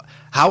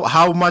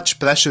how much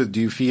pressure do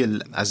you feel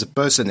as a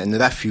person in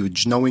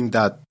refuge, knowing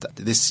that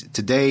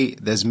today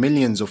there's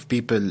millions of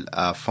people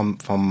from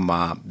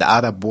the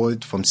Arab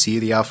world, from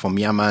Syria, from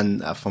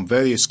Yemen, from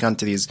various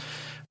countries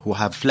who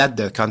have fled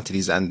their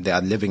countries and they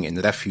are living in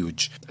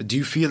refuge. Do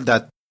you feel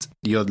that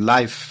your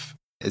life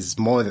is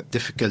more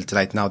difficult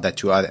right now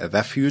that you are a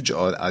refuge,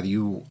 or are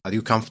you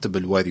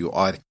comfortable where you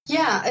are?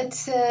 Yeah,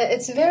 it's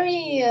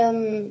very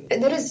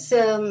there is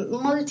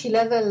multi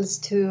levels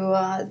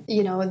to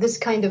this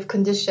kind of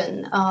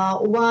condition.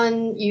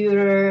 One,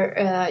 you're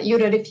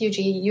a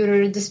refugee,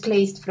 you're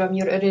displaced from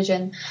your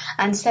origin,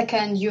 and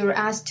second, you're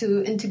asked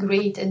to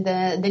integrate in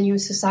the new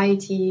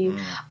society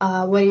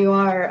where you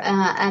are,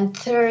 and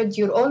third,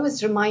 you're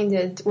always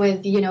reminded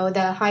with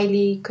the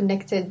highly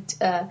connected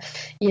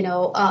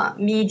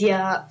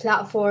media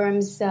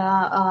platforms,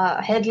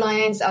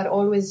 headlines are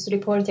always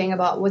reporting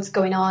about what's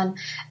going on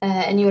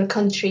in your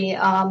country.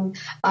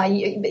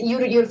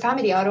 Your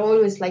family are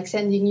always like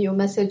sending you a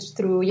message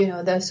through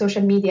the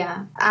social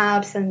media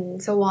apps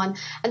and so on.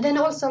 And then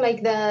also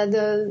like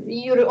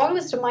you're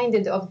always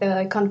reminded of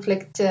the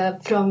conflict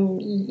from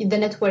the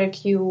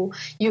network you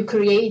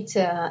create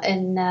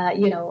in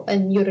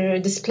your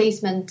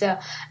displacement.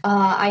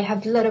 I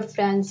have a lot of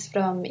friends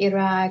from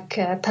Iraq,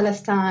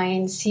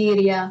 Palestine,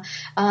 Syria,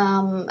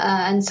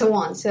 and so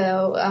on.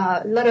 So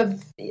a lot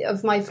of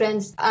my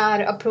friends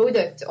are a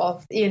product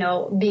of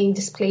being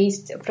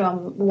displaced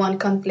from one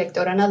conflict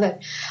or another.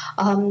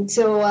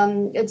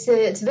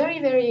 It's very,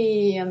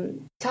 very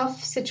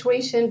tough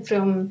situation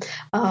from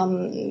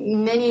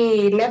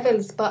many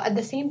levels, but at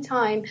the same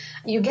time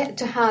you get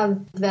to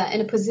have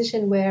in a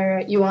position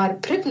where you are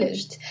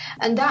privileged,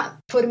 and that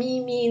for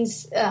me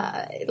means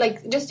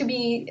just to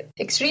be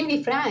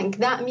extremely frank,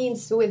 that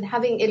means with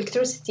having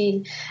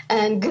electricity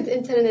and good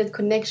internet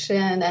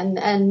connection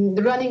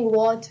and running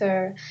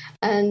water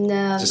and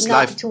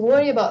not to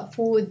worry about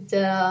food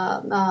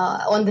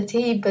on the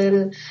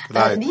table.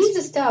 Right.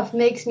 These stuff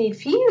makes me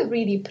feel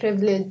really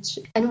privileged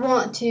and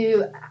want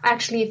to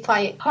actually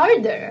fight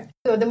harder.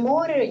 So the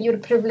more you're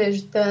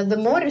privileged, the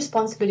more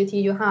responsibility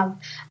you have.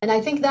 And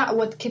I think that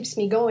what keeps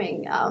me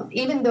going,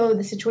 even though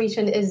the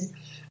situation is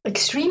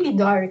extremely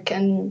dark,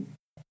 and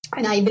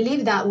I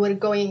believe that we're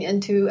going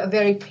into a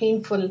very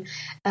painful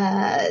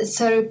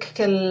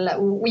circle,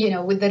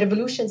 with the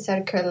revolution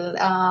circle.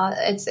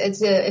 It's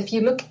if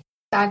you look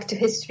back to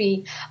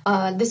history,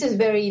 this is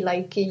very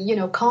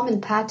common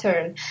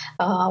pattern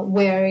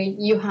where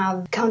you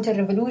have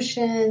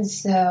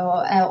counter-revolutions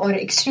or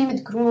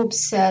extremist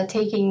groups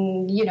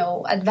taking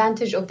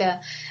advantage of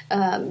the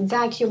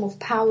vacuum of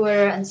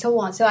power and so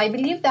on. So I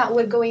believe that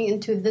we're going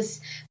into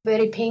this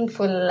very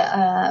painful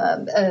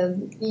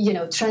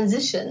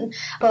transition,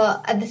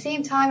 but at the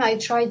same time I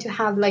try to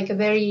have a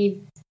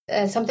very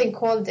something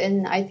called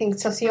in, I think,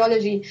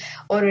 sociology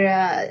or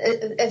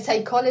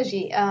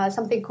psychology,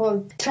 something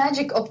called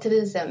tragic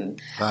optimism,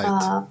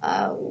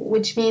 right.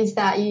 Which means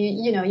that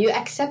you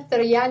accept the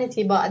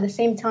reality, but at the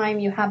same time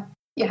you have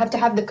to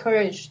have the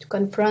courage to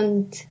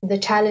confront the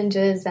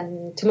challenges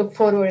and to look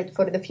forward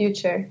for the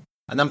future.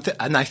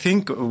 And I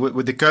think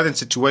with the current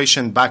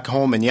situation back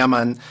home in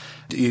Yemen,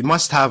 you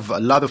must have a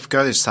lot of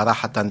courage,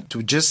 Sarahatan,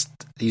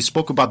 you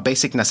spoke about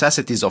basic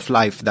necessities of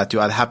life, that you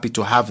are happy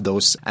to have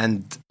those.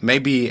 And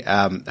maybe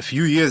a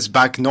few years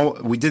back,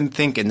 we didn't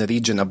think in the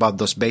region about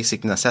those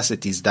basic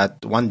necessities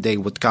that one day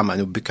would come and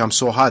would become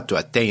so hard to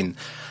attain.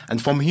 And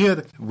from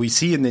here, we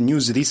see in the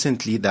news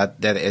recently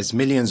that there is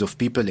millions of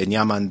people in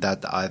Yemen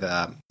that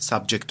are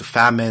subject to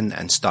famine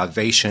and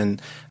starvation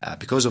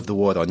because of the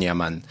war on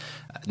Yemen.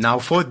 Now,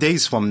 4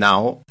 days from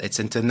now, it's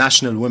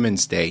International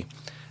Women's Day.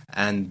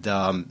 And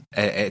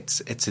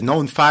it's a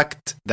known fact